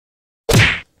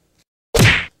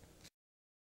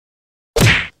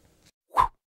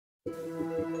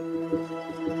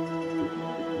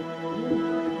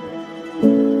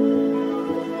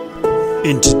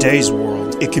In today's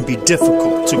world, it can be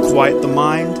difficult to quiet the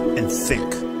mind and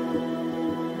think.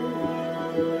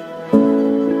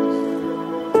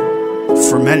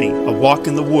 For many, a walk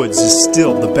in the woods is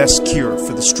still the best cure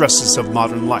for the stresses of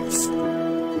modern life.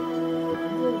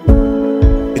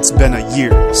 It's been a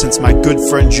year since my good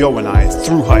friend Joe and I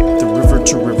thru-hiked the River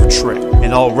to River Trail,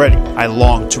 and already I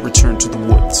long to return to the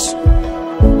woods.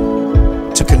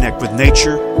 To connect with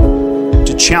nature,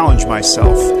 to challenge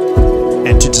myself,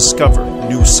 and to discover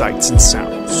new sights and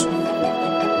sounds.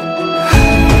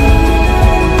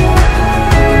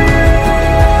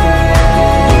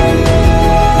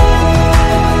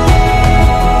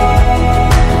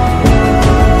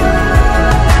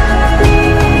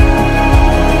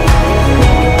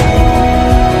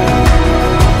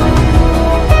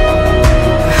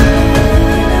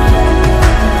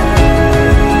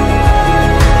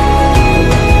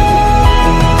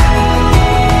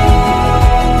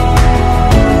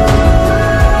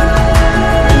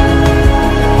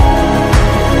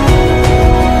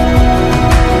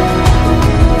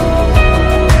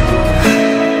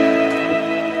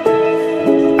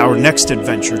 Our next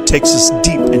adventure takes us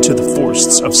deep into the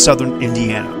forests of southern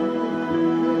Indiana.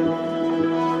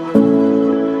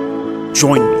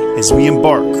 Join me as we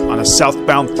embark on a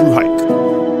southbound thru-hike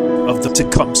of the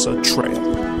Tecumseh Trail.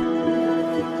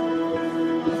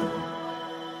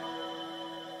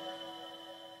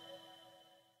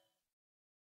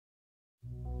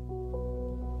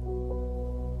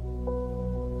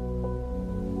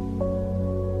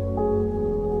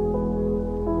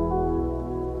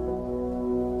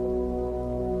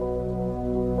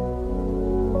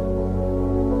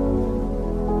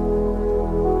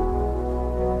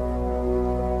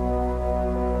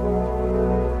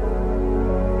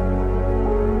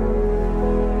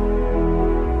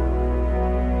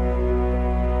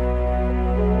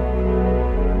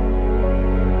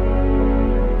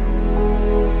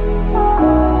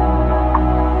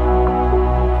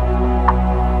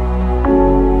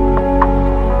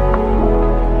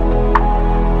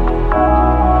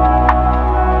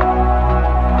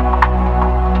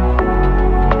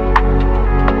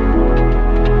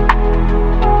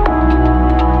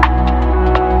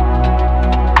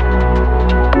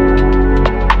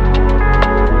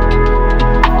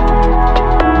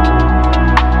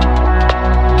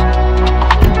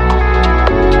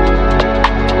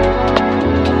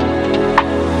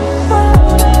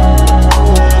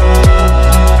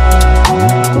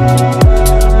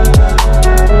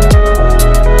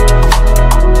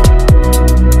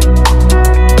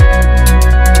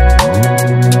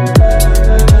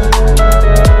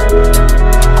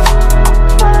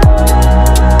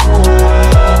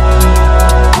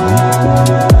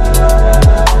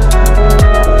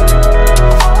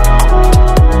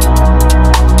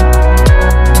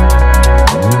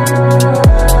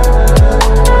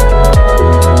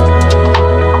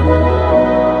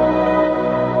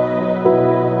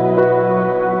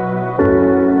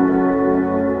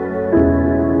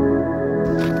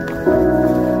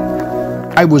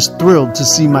 I was thrilled to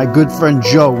see my good friend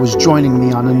Joe was joining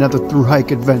me on another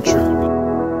thru-hike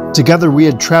adventure. Together we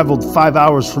had traveled 5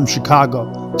 hours from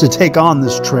Chicago to take on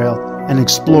this trail and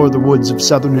explore the woods of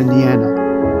southern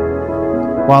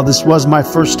Indiana. While this was my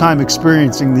first time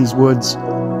experiencing these woods,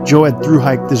 Joe had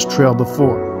thru-hiked this trail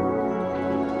before.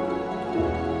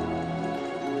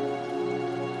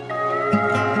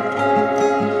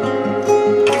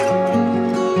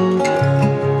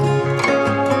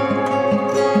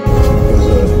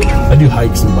 I do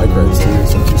hikes and bike rides too,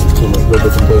 so I'm just to like go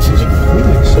different places.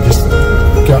 I just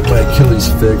got my Achilles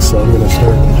fixed, so I'm gonna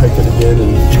start hiking again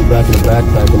and get back in the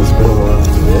backpack, and it's been a while.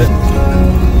 Yeah.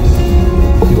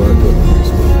 You are good.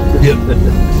 Yep.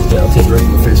 Yeah, I'll take it right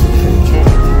in the Facebook page.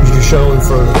 You're showing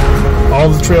for all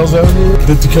the trails out here?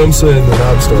 The Tecumseh and the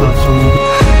Knobstone.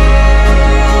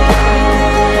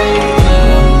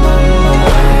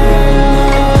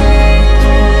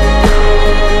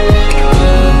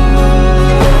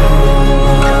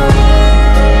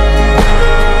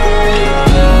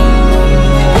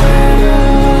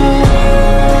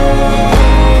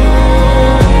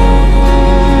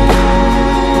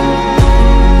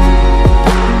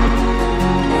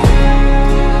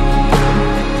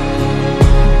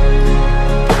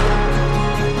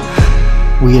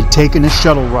 We had taken a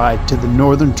shuttle ride to the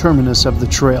northern terminus of the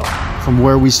trail, from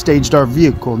where we staged our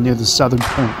vehicle near the southern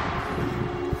point.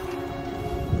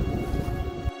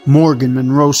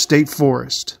 Morgan-Monroe State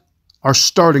Forest, our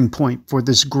starting point for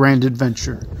this grand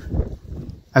adventure.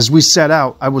 As we set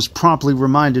out, I was promptly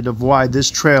reminded of why this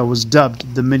trail was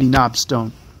dubbed the Mini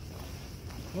Knobstone.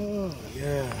 Oh,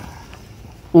 yeah.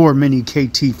 Or Mini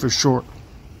KT for short.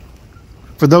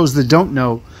 For those that don't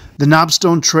know, the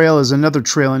Knobstone Trail is another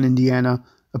trail in Indiana,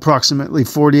 approximately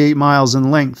 48 miles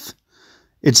in length.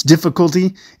 Its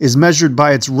difficulty is measured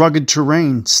by its rugged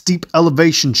terrain, steep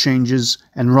elevation changes,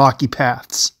 and rocky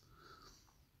paths.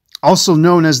 Also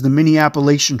known as the Mini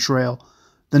Appalachian Trail,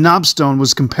 the Knobstone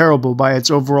was comparable by its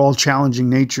overall challenging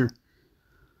nature.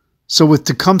 So with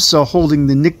Tecumseh holding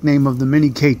the nickname of the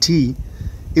Mini KT,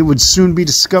 it would soon be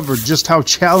discovered just how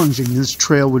challenging this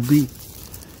trail would be,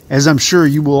 as I'm sure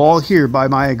you will all hear by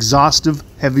my exhaustive,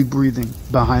 heavy breathing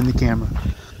behind the camera.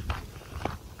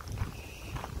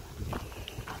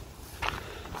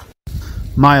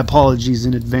 My apologies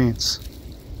in advance.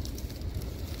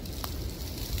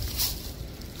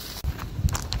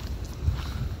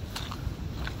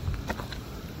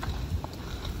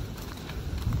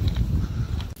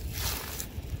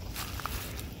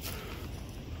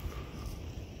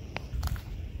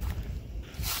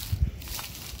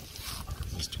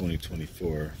 This is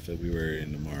 2024, February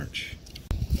into March.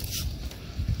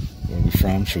 Where are we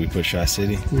from? Should we put Shy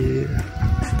City?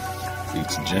 Yeah.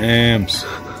 Beats and jams.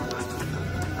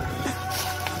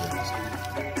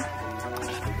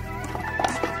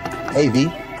 Hey, V,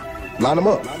 line them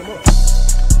up.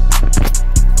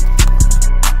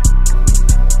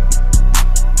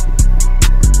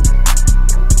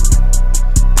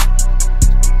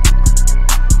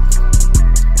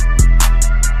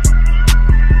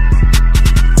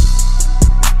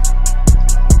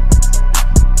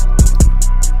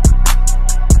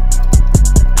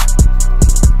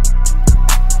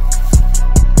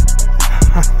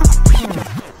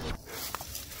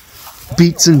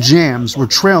 Beats and Jams were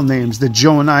trail names that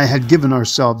Joe and I had given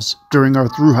ourselves during our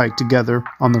thru-hike together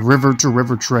on the River to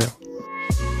River Trail.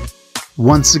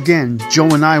 Once again, Joe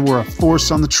and I were a force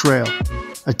on the trail,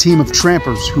 a team of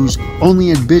trampers whose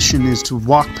only ambition is to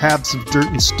walk paths of dirt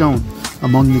and stone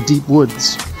among the deep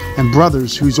woods, and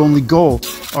brothers whose only goal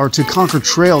are to conquer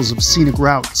trails of scenic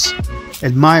routes,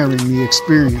 admiring the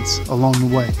experience along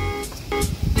the way.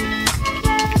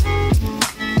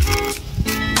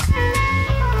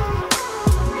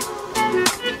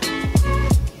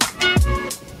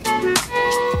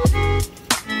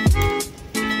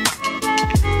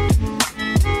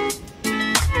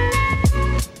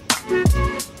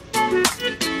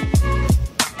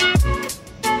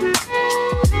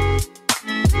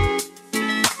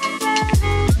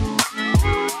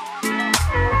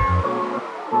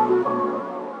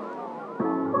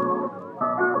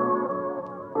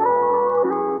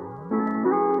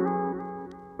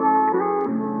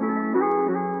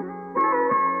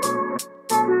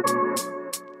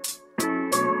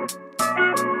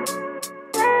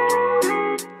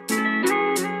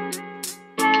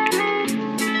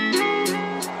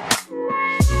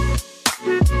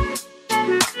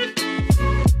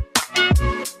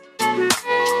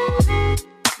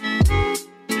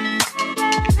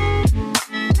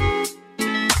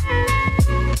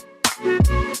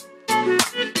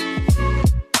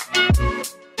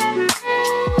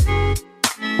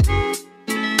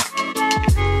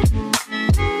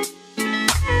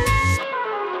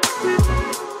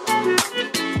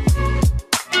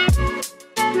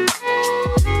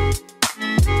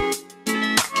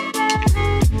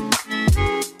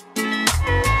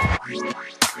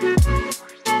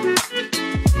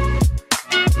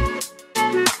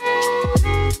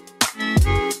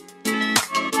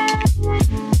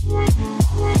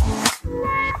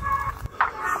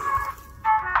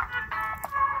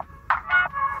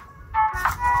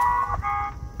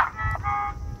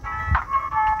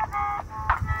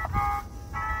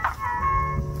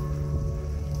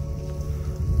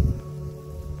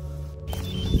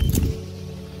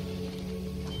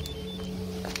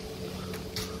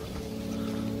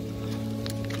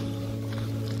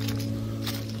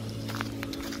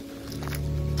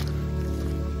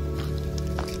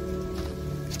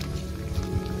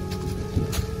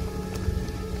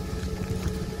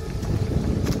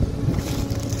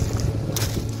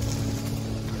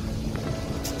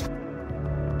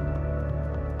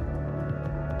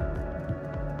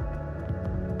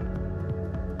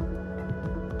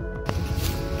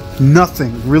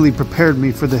 Nothing really prepared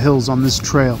me for the hills on this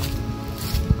trail.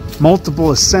 Multiple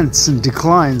ascents and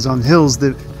declines on hills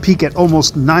that peak at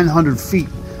almost 900 feet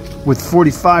with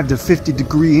 45 to 50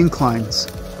 degree inclines.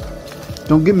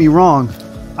 Don't get me wrong,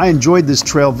 I enjoyed this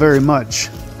trail very much,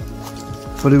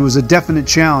 but it was a definite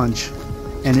challenge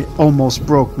and it almost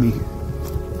broke me.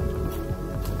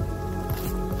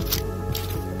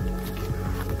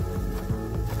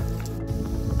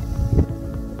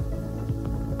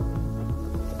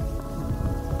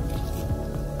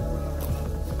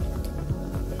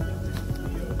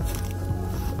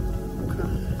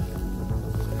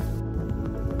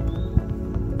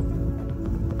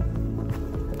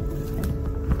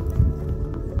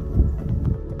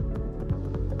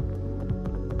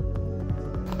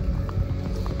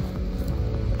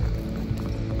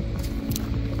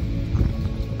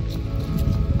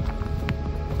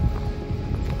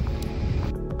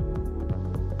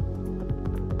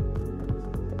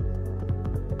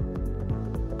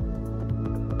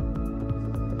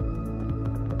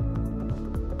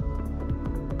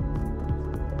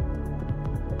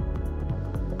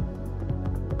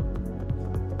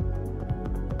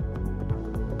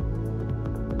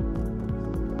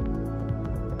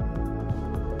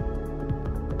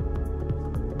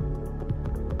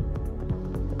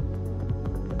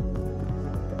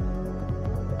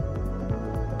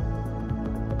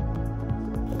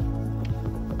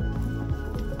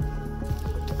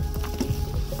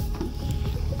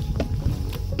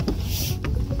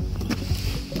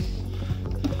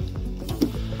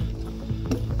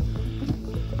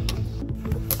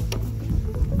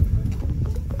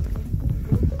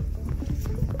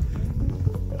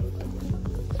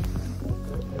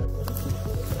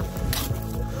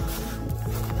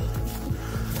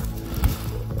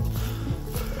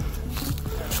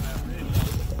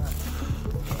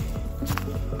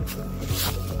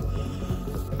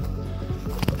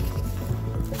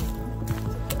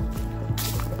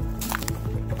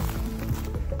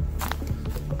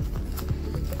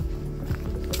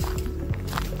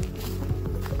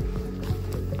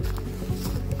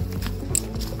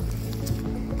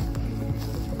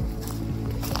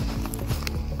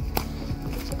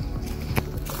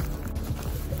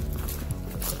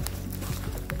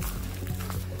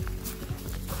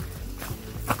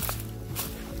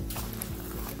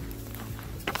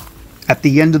 At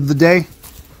the end of the day,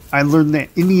 I learned that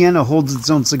Indiana holds its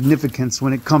own significance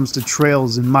when it comes to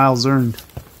trails and miles earned.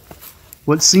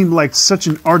 What seemed like such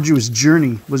an arduous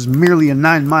journey was merely a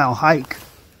 9-mile hike.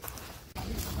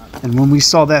 And when we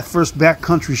saw that first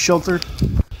backcountry shelter,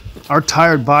 our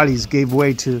tired bodies gave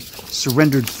way to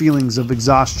surrendered feelings of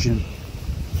exhaustion.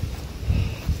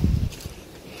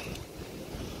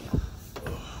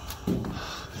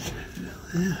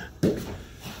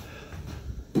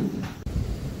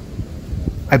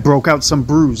 I broke out some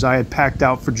brews I had packed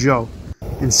out for Joe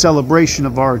in celebration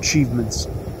of our achievements.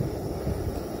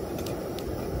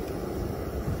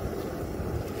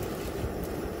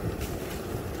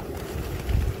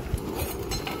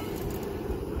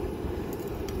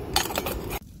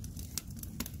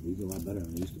 These are a lot better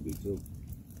than they used to be too.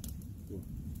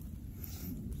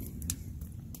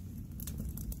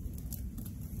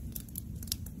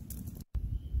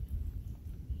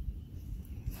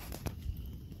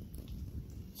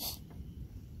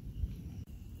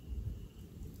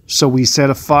 So we set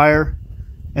a fire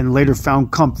and later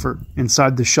found comfort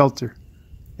inside the shelter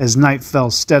as night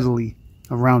fell steadily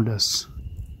around us.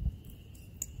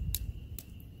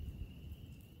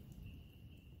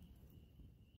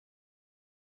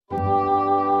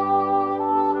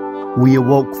 We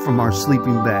awoke from our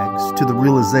sleeping bags to the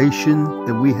realization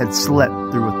that we had slept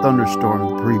through a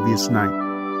thunderstorm the previous night.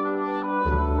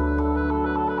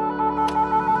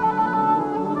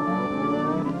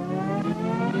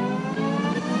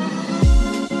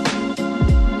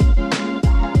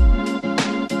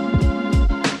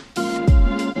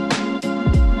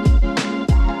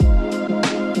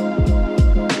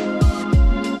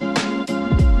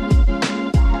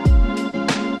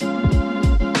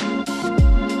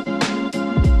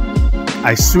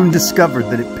 I soon discovered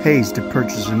that it pays to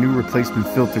purchase a new replacement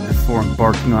filter before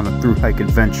embarking on a through-hike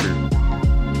adventure.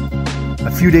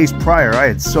 A few days prior, I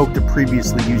had soaked a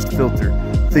previously used filter,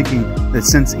 thinking that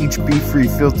since each B-free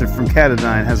filter from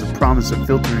Katadyn has a promise of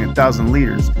filtering 1,000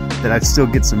 liters, that I'd still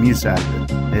get some use out of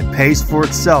it. It pays for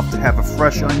itself to have a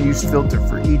fresh, unused filter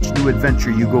for each new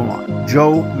adventure you go on.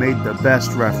 Joe made the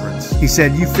best reference. He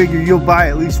said, "You figure you'll buy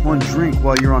at least one drink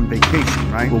while you're on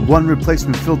vacation, right? Well, one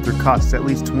replacement filter costs at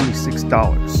least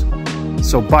 $26.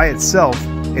 So by itself,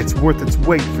 it's worth its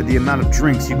weight for the amount of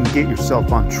drinks you can get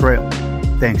yourself on trail."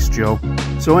 Thanks, Joe.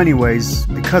 So anyways,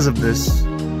 because of this,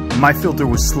 my filter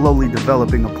was slowly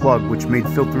developing a plug which made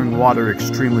filtering water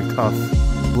extremely tough.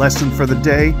 Lesson for the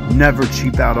day, never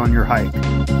cheap out on your hike.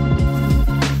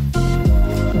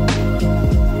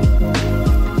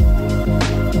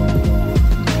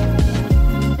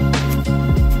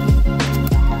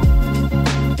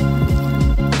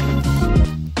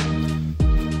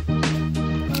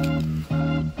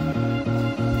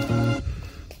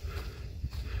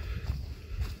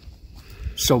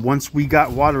 So once we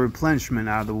got water replenishment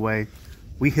out of the way,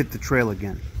 we hit the trail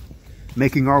again,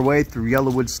 making our way through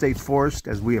Yellowwood State Forest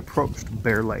as we approached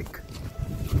Bear Lake.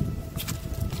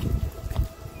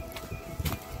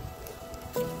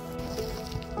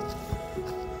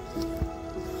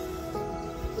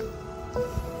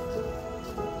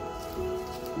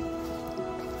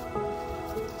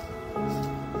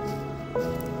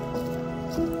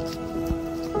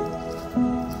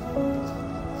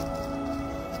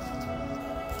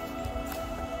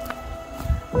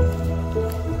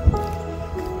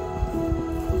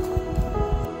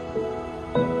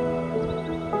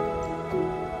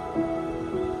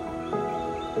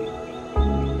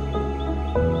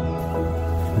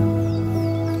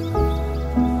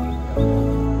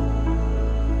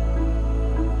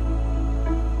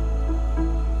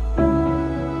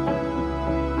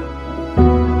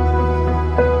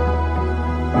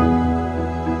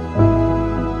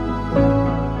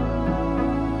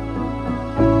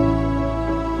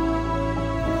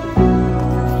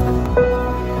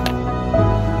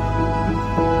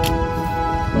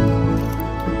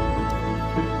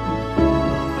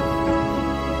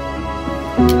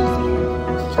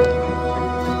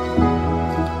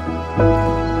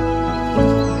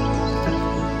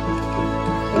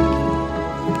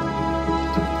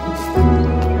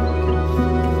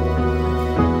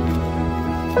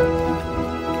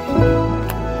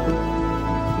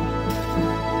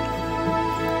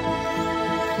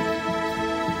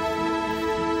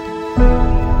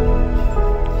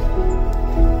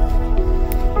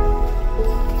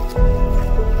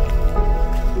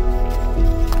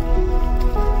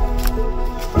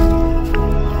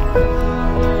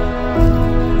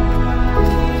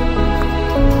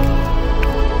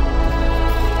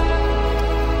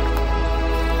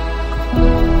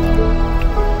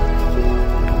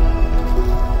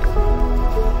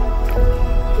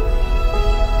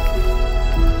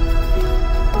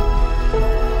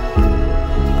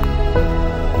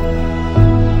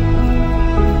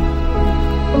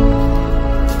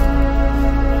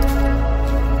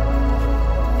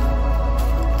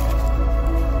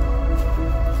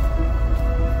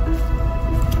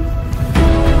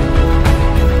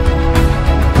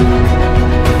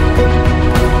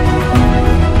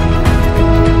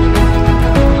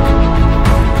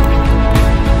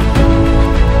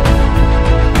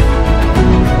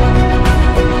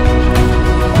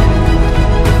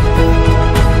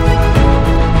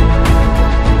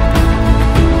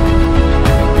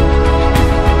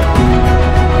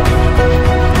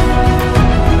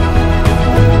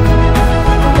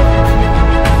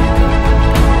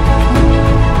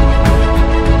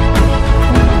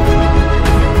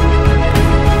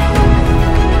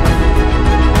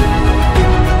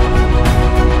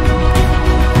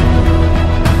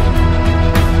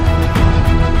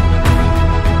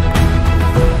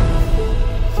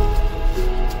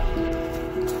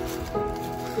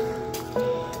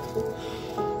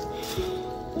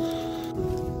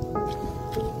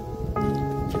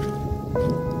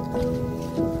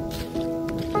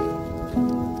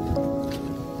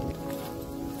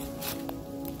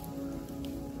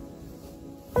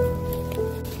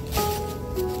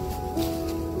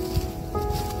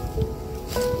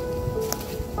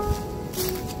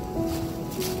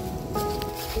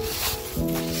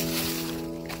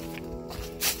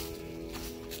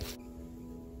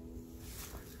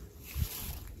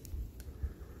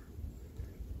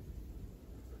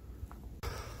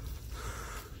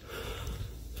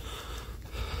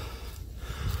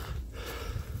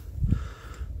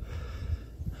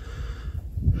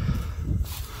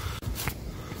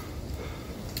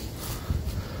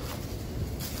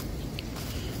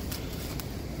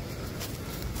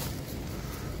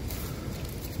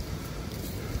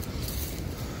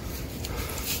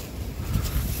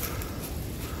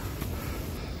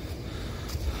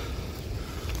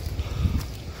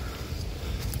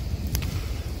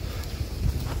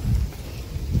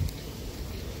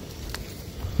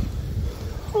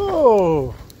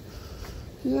 Oh,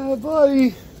 yeah,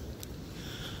 buddy.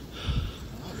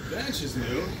 Oh, the bench is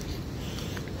new.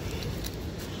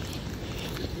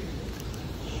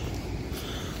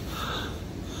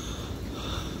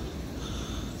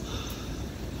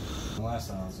 Last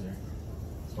time I was here,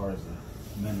 as far as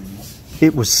the memories.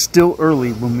 It was still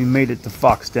early when we made it to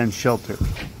Fox Den Shelter.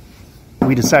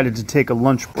 We decided to take a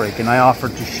lunch break, and I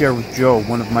offered to share with Joe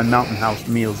one of my mountain house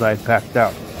meals I had packed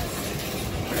out.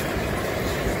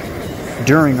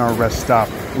 During our rest stop,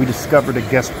 we discovered a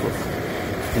guest book,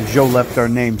 and Joe left our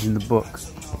names in the book.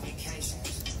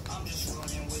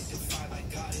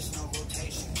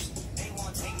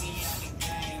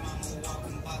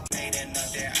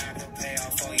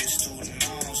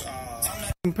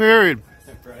 Period.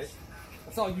 Right?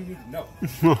 That's all you need to know.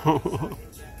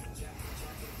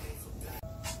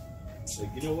 Like,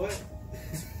 you know what?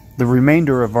 The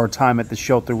remainder of our time at the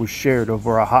shelter was shared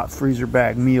over a hot freezer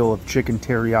bag meal of chicken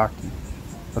teriyaki,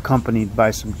 accompanied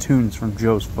by some tunes from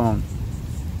Joe's phone.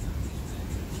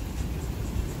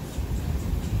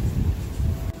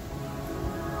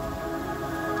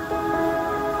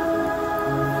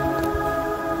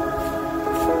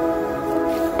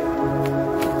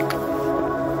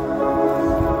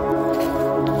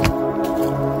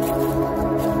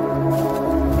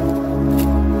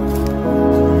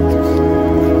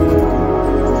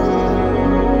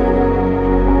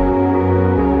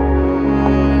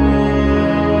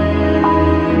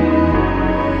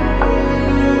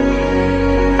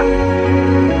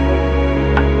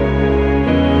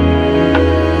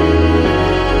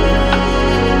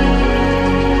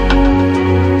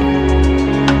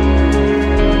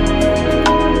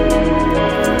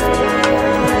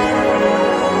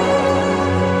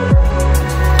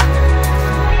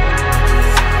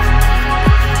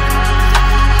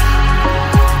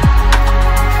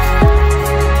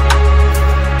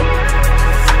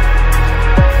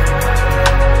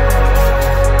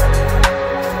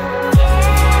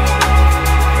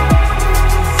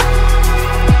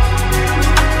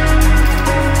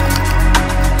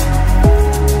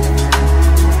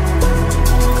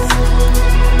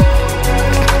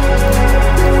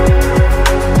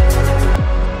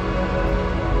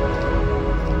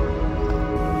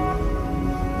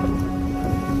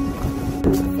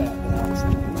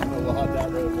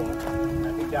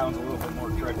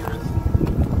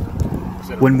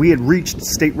 When we had reached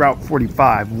State Route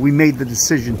 45, we made the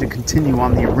decision to continue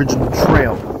on the original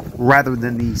trail rather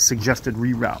than the suggested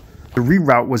reroute. The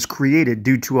reroute was created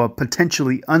due to a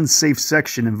potentially unsafe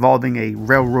section involving a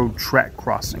railroad track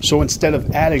crossing. So instead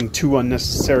of adding 2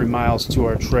 unnecessary miles to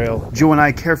our trail, Joe and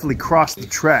I carefully crossed the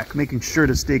track, making sure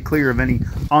to stay clear of any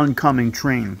oncoming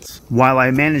trains. While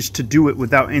I managed to do it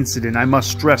without incident, I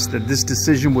must stress that this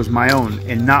decision was my own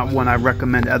and not one I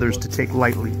recommend others to take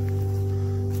lightly.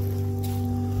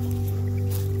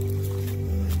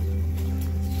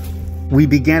 We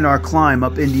began our climb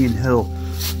up Indian Hill.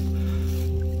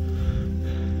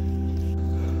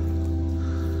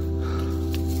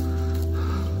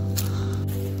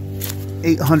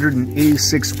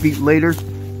 "886 feet later,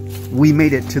 we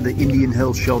made it to the Indian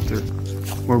Hill shelter,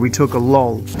 where we took a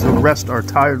lull to rest our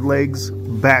tired legs,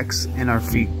 backs, and our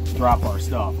feet. Drop our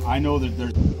stuff. I know that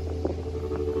there's...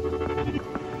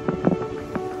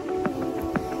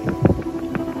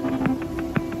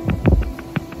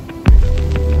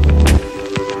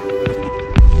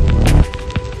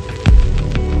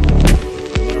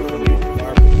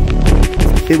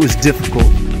 It was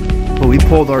difficult, but we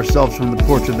pulled ourselves from the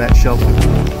porch of that shelter,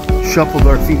 shuffled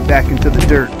our feet back into the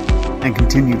dirt, and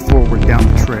continued forward down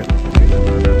the trail.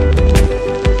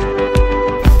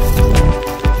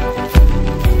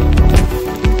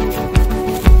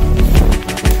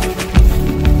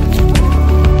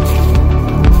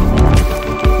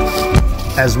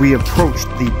 As we approached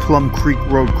the Plum Creek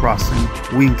Road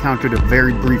crossing, we encountered a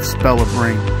very brief spell of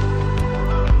rain.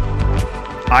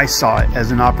 I saw it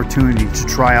as an opportunity to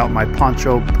try out my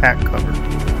poncho pack cover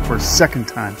for a second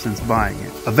time since buying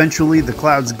it. Eventually, the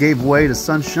clouds gave way to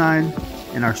sunshine,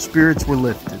 and our spirits were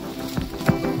lifted.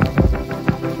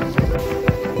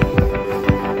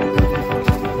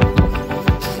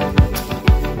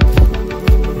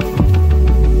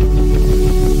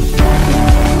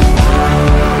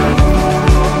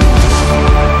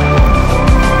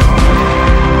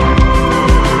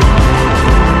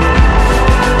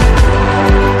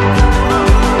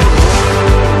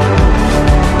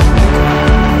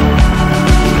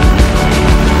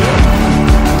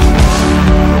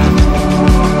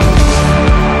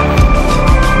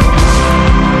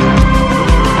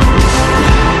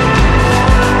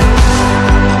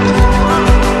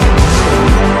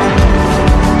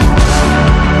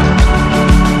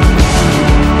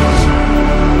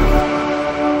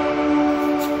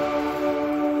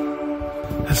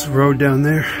 road down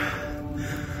there.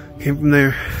 Came from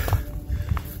there,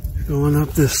 going up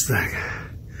this thing.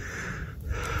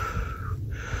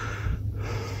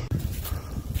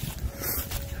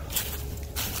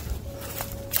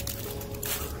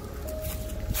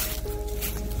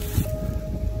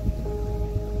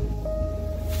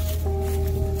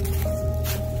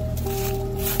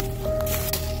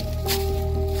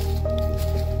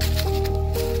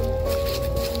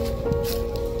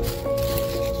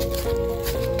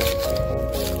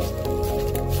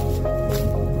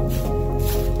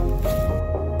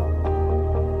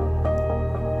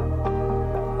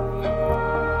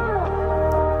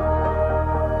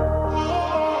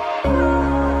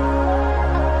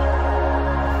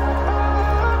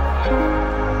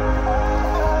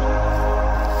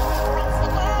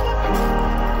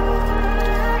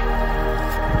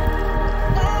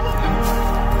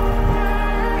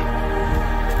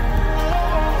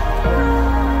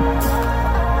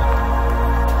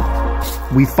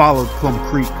 We followed Plum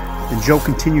Creek, and Joe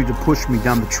continued to push me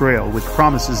down the trail with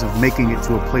promises of making it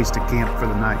to a place to camp for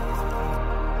the night.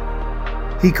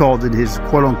 He called it his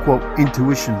quote-unquote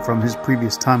intuition from his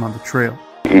previous time on the trail.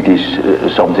 It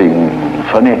is something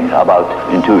funny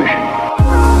about intuition.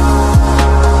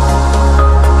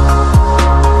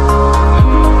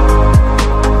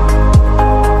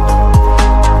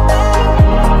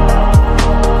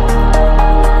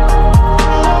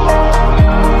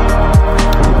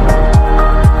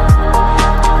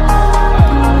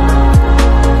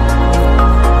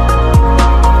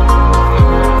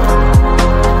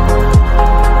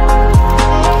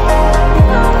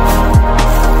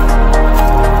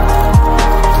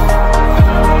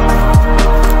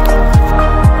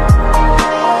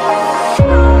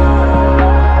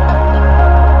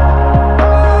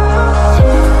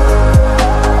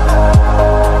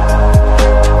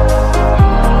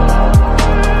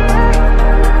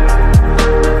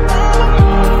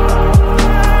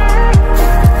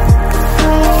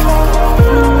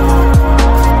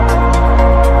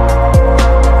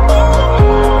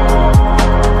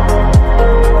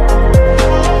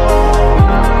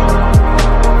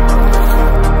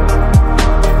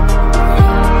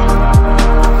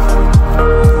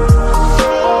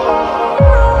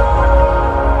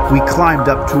 We climbed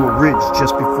up to a ridge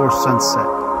just before sunset,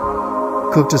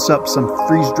 cooked us up some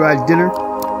freeze-dried dinner,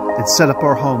 and set up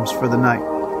our homes for the night.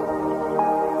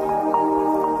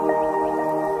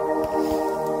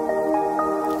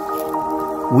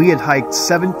 We had hiked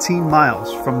 17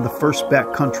 miles from the first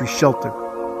backcountry shelter,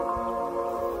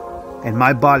 and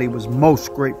my body was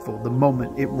most grateful the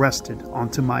moment it rested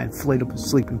onto my inflatable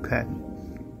sleeping pad.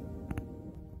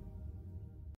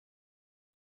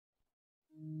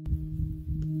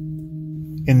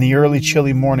 In the early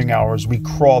chilly morning hours, we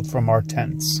crawled from our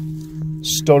tents,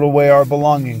 stowed away our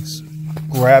belongings,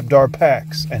 grabbed our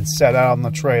packs, and set out on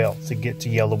the trail to get to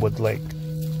Yellowwood Lake.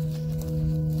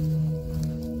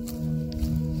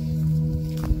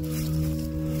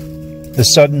 The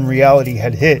sudden reality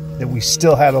had hit that we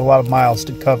still had a lot of miles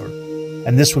to cover,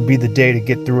 and this would be the day to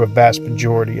get through a vast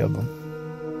majority of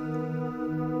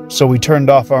them. So we turned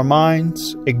off our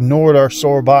minds, ignored our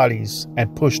sore bodies,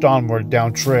 and pushed onward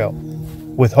down trail,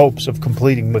 with hopes of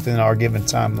completing within our given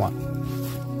timeline.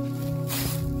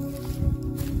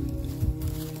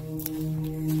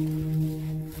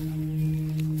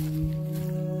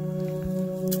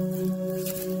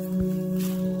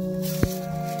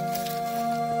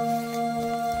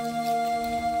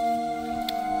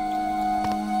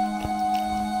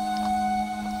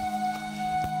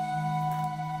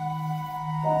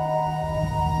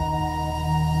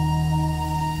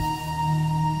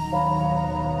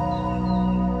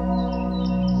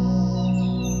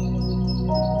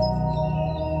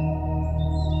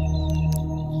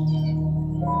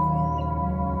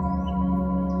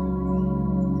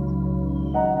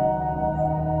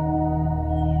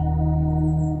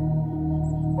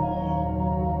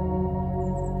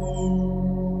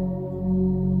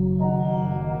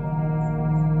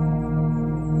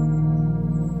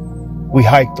 We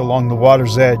hiked along the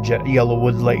water's edge at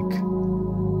Yellowwood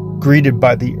Lake, greeted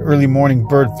by the early morning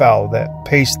birdfowl that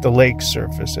paced the lake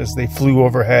surface as they flew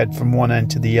overhead from one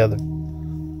end to the other.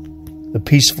 The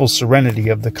peaceful serenity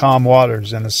of the calm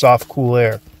waters and the soft, cool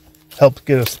air helped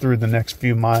get us through the next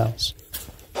few miles.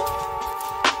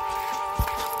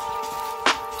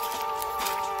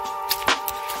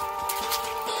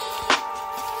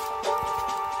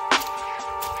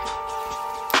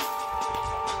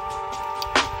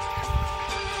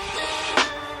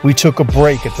 We took a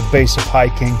break at the base of High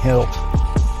King Hill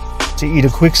to eat a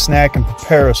quick snack and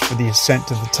prepare us for the ascent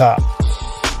to the top.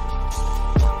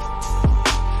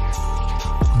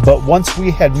 But once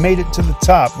we had made it to the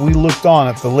top, we looked on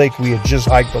at the lake we had just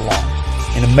hiked along,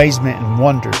 in amazement and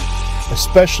wonder,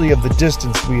 especially of the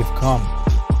distance we have come.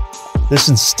 This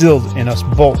instilled in us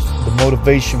both the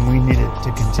motivation we needed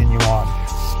to continue on.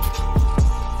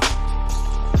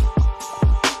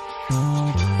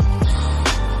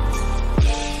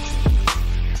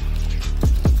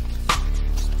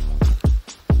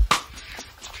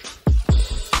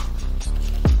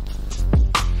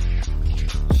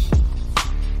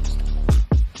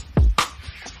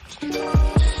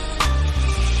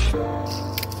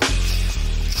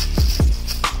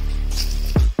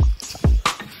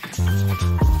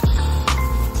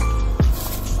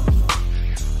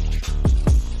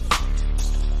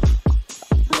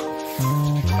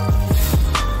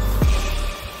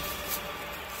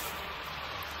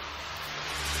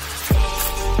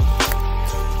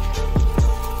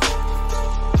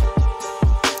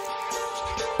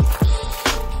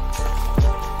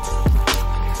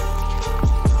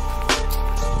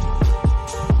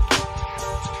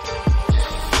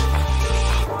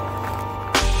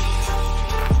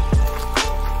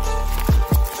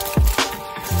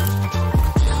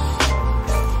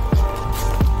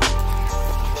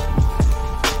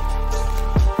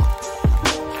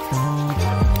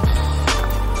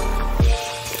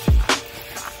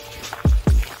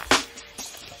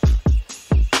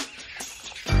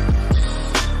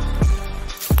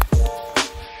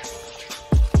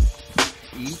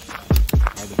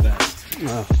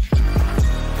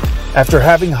 After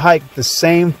having hiked the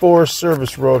same Forest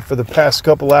Service road for the past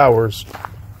couple hours,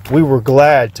 we were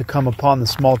glad to come upon the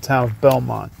small town of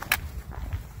Belmont,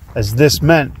 as this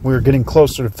meant we were getting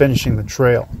closer to finishing the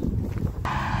trail.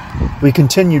 We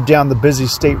continued down the busy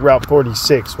State Route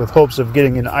 46 with hopes of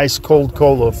getting an ice-cold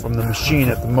cola from the machine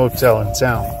at the motel in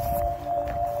town.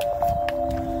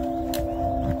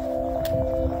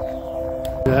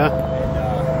 Yeah.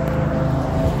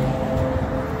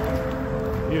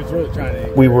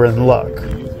 We were in luck.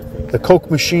 The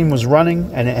Coke machine was running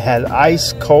and it had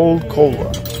ice-cold cola.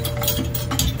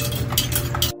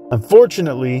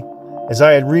 Unfortunately, as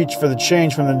I had reached for the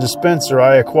change from the dispenser,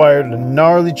 I acquired a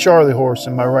gnarly Charlie horse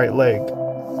in my right leg.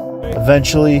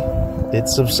 Eventually, it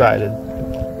subsided.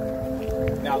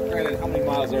 Now, granted, how many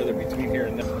miles are there between here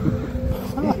and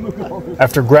there?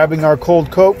 After grabbing our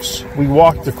cold Cokes, we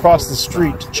walked across the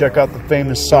street to check out the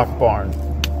famous sock barn.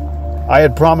 I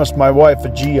had promised my wife a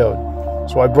geode,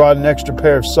 so I brought an extra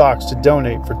pair of socks to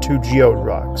donate for 2 geode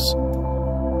rocks.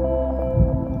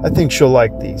 I think she'll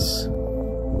like these.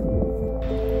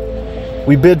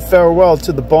 We bid farewell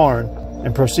to the barn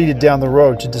and proceeded down the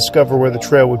road to discover where the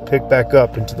trail would pick back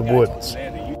up into the woods.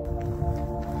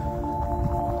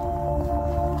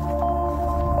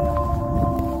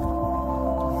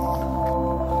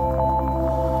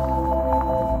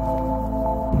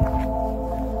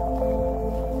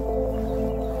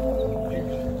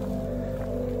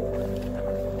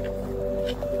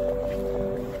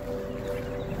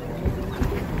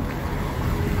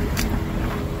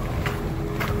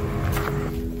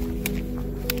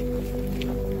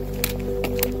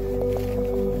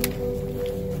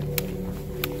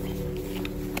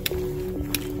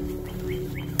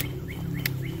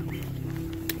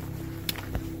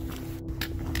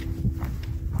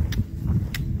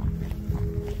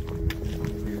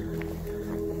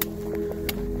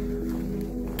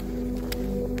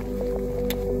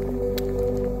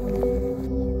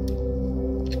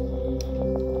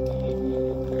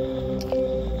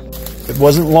 It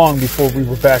wasn't long before we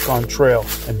were back on trail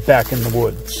and back in the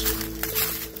woods.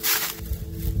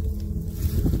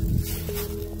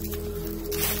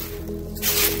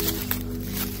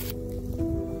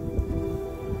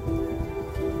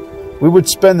 We would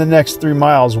spend the next 3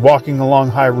 miles walking along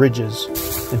high ridges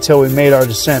until we made our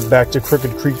descent back to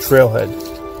Crooked Creek Trailhead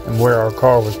and where our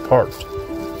car was parked.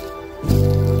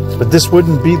 But this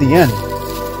wouldn't be the end.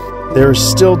 There is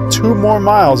still 2 more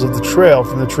miles of the trail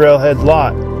from the trailhead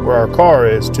lot where our car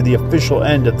is to the official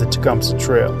end of the Tecumseh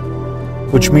Trail,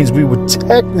 which means we would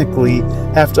technically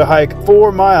have to hike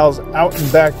 4 miles out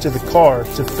and back to the car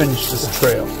to finish this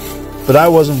trail. But I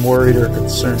wasn't worried or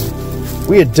concerned.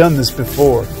 We had done this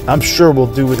before. I'm sure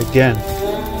we'll do it again.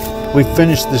 We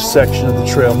finished this section of the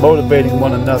trail motivating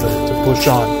one another to push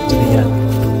on to the end.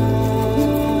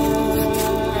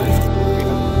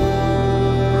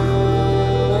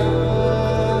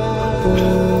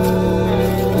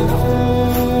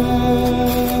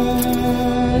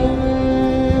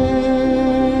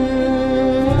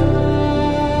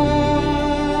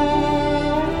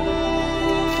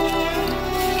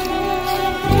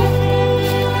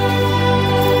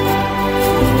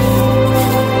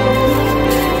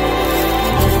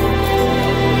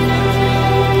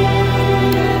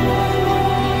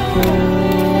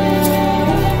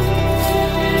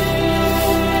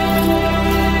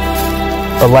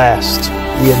 At last,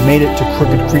 we had made it to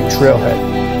Crooked Creek Trailhead,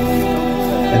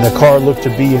 and the car looked to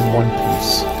be in one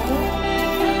piece.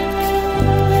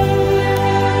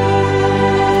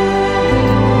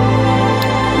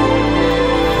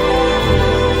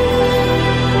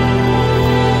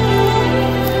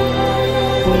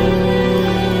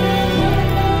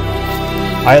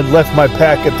 I had left my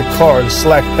pack at the car to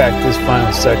slack pack this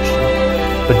final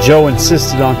section, but Joe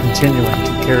insisted on continuing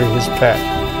to carry his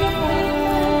pack.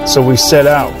 So we set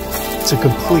out to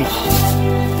complete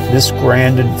this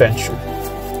grand adventure.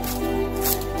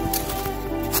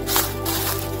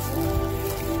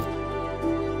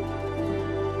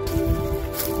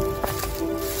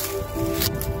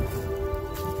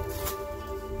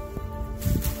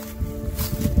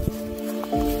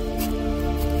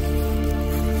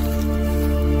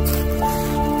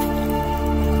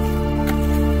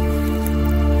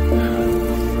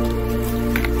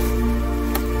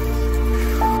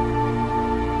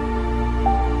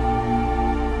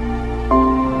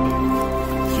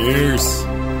 Cheers.